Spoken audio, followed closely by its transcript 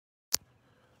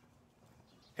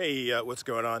Hey, what's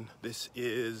going on? This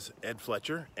is Ed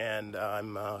Fletcher, and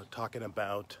I'm talking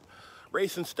about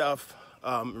race and stuff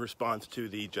in response to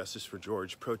the Justice for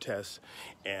George protests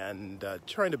and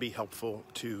trying to be helpful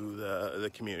to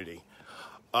the community.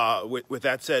 With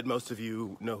that said, most of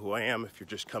you know who I am. If you're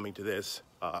just coming to this,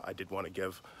 I did want to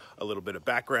give a little bit of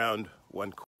background.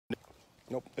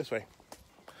 This way.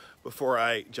 Before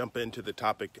I jump into the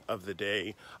topic of the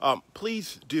day,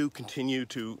 please do continue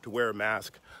to wear a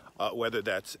mask, whether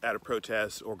that's at a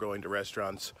protest or going to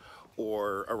restaurants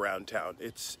or around town.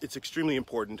 It's extremely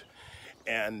important,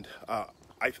 and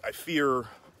I fear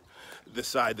the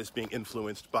side that's being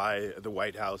influenced by the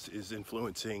White House is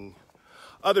influencing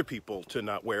other people to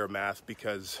not wear a mask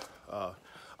because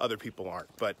other people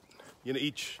aren't. But you know,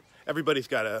 everybody's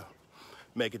got to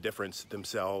make a difference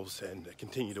themselves and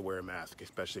continue to wear a mask,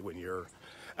 especially when you're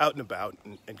out and about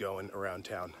and going around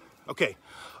town. Okay,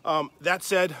 that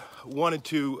said, wanted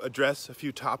to address a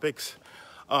few topics,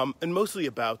 and mostly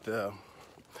about the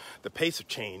pace of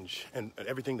change and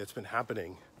everything that's been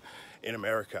happening in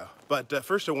America. But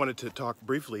first I wanted to talk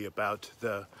briefly about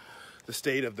the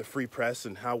state of the free press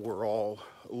and how we're all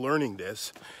learning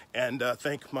this, and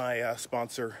thank my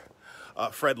sponsor,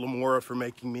 Fred Lamora, for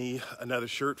making me another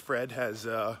shirt. Fred has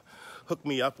hooked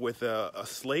me up with a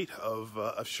slate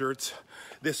of shirts.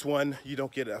 This one, you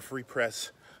don't get a free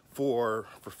press for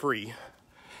free.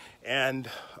 And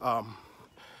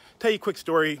tell you a quick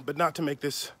story, but not to make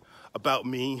this about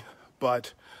me,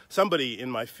 but somebody in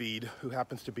my feed who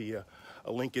happens to be a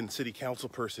Lincoln City Council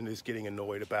person is getting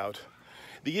annoyed about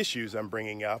the issues I'm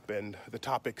bringing up and the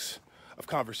topics of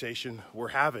conversation we're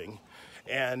having.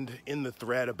 And in the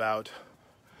thread about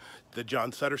the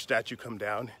John Sutter statue come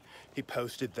down, he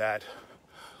posted that,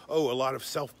 a lot of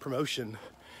self-promotion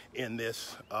in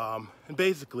this, and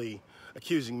basically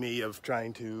accusing me of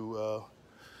trying to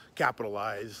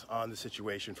capitalize on the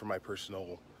situation for my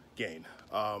personal gain.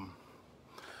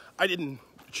 I didn't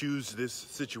choose this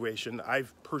situation.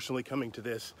 I've personally coming to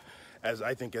this as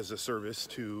I think as a service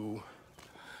to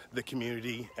the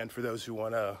community and for those who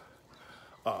want to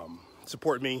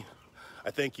support me.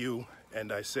 I thank you,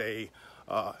 and I say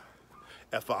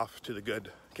F off to the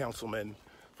good councilman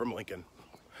from Lincoln.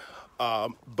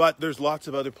 But there's lots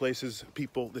of other places,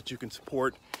 people that you can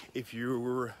support if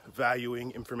you're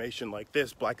valuing information like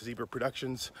this. Black Zebra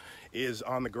Productions is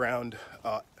on the ground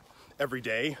every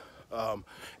day. And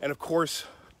of course,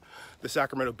 the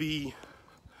Sacramento Bee,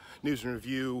 News and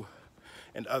Review,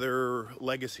 and other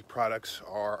legacy products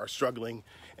are struggling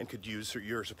and could use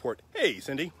your support. Hey,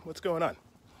 Cindy, what's going on?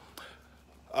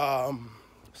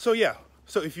 So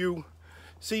if you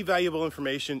see valuable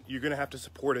information, you're going to have to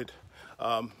support it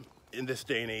in this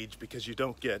day and age because you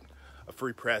don't get a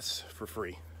free press for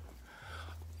free.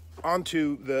 On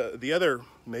to the other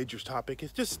major topic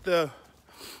is just the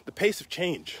pace of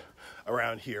change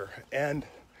around here. And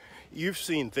you've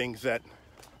seen things that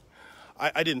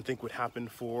I didn't think would happen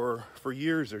for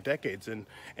years or decades. And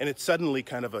it's suddenly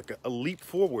kind of like a leap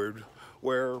forward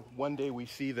where one day we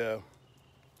see the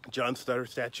John Sutter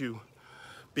statue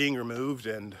being removed,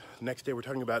 and the next day we're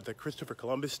talking about the Christopher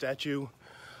Columbus statue.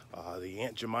 The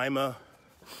Aunt Jemima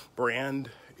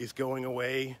brand is going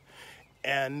away,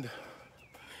 and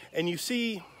you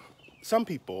see some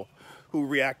people who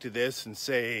react to this and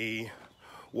say,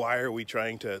 why are we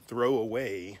trying to throw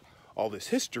away all this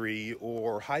history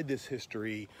or hide this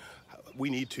history? We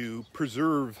need to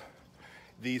preserve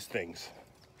these things.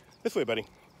 This way, buddy.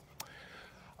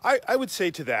 I would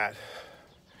say to that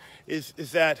is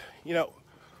that, you know,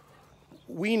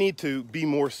 we need to be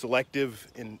more selective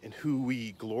in who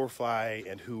we glorify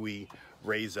and who we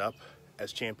raise up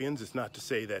as champions. It's not to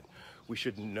say that we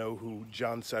shouldn't know who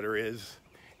John Sutter is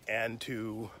and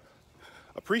to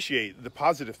appreciate the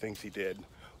positive things he did,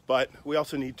 but we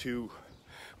also need to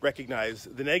recognize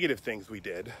the negative things we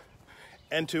did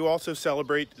and to also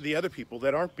celebrate the other people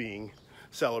that aren't being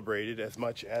celebrated as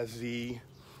much as the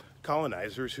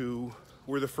colonizers who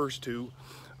were the first to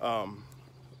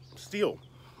steal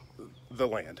the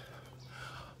land.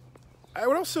 I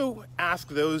would also ask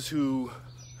those who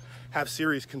have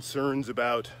serious concerns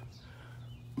about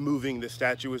moving the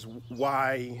statue is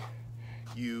why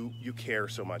you care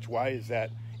so much. Why is that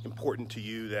important to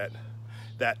you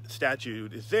that statue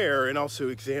is there, and also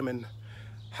examine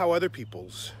how other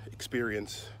people's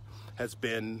experience has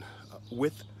been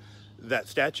with that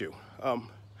statue.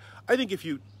 I think if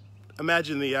you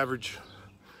imagine the average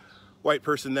white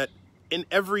person, that in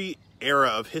every era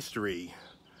of history,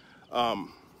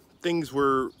 things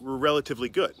were relatively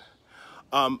good.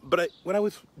 But when I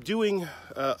was doing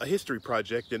a history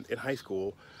project in high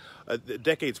school, the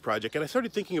Decades Project, and I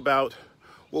started thinking about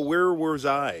well, where was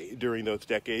I during those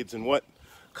decades, and what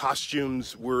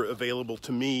costumes were available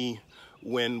to me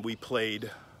when we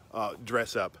played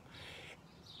dress up?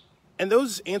 And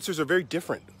those answers are very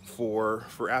different for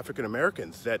African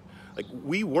Americans. That, like,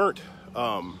 we weren't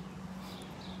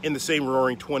in the same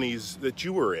roaring 20s that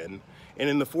you were in, and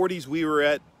in the 40s we were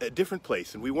at a different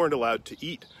place, and we weren't allowed to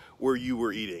eat where you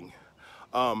were eating.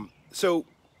 So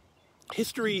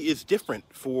history is different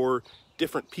for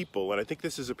different people, and I think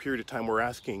this is a period of time we're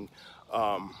asking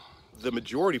the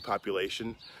majority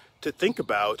population to think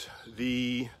about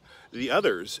the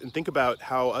others and think about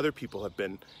how other people have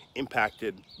been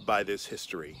impacted by this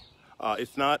history.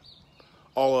 It's not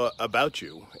all about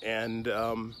you, and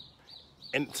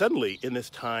suddenly in this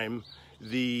time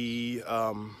the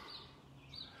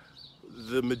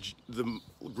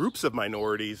groups of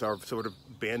minorities are sort of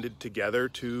banded together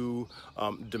to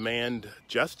demand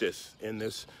justice in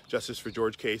this Justice for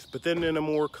George case. But then in a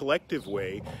more collective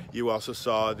way, you also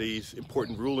saw these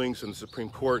important rulings from the Supreme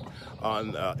Court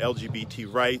on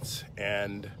LGBT rights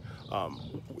and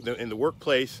in the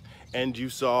workplace. And you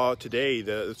saw today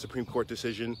the Supreme Court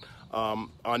decision on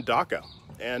DACA.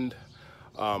 And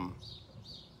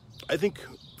I think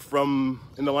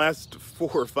in the last 4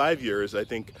 or 5 years, I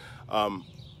think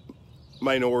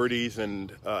minorities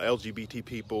and LGBT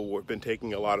people have been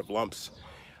taking a lot of lumps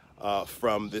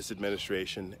from this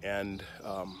administration, and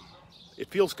it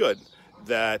feels good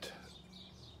that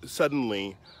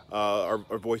suddenly our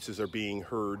voices are being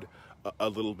heard a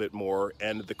little bit more,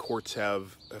 and the courts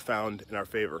have found in our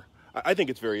favor. I think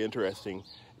it's very interesting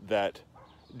that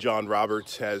John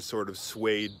Roberts has sort of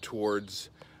swayed towards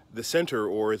the center,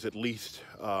 or is at least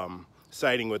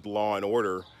siding with law and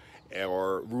order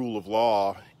or rule of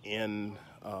law in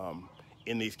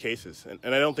these cases.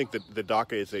 And I don't think that the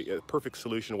DACA is a perfect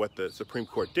solution to what the Supreme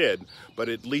Court did, but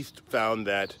at least found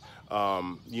that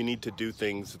you need to do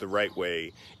things the right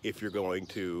way if you're going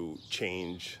to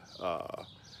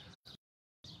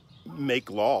make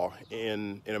law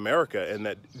in America, and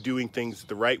that doing things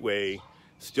the right way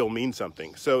still means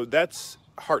something. So that's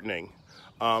heartening.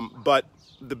 But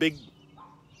the big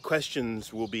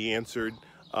questions will be answered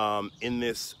in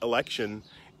this election,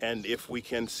 and if we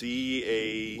can see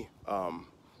a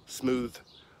smooth,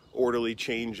 orderly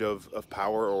change of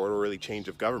power or orderly change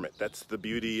of government. That's the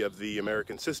beauty of the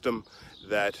American system,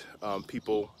 that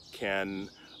people can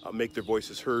make their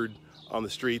voices heard on the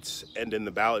streets and in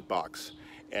the ballot box.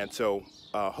 And so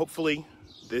hopefully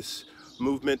this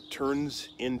movement turns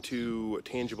into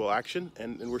tangible action,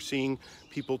 and we're seeing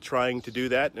people trying to do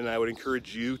that, and I would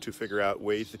encourage you to figure out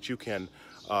ways that you can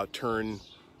turn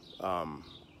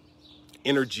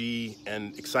energy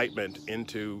and excitement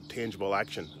into tangible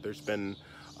action. There's been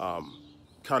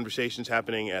conversations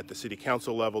happening at the city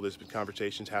council level, there's been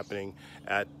conversations happening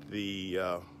at the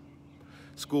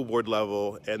school board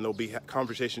level, and there'll be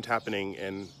conversations happening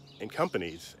in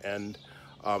companies, and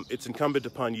it's incumbent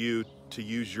upon you to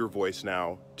use your voice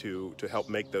now to help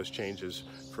make those changes,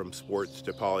 from sports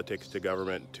to politics to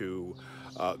government to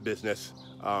business.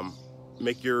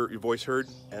 Make your voice heard,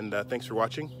 and thanks for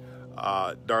watching.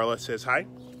 Darla says hi.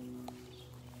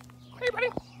 Hey, buddy.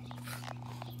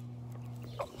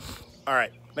 All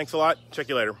right, thanks a lot. Check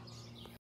you later.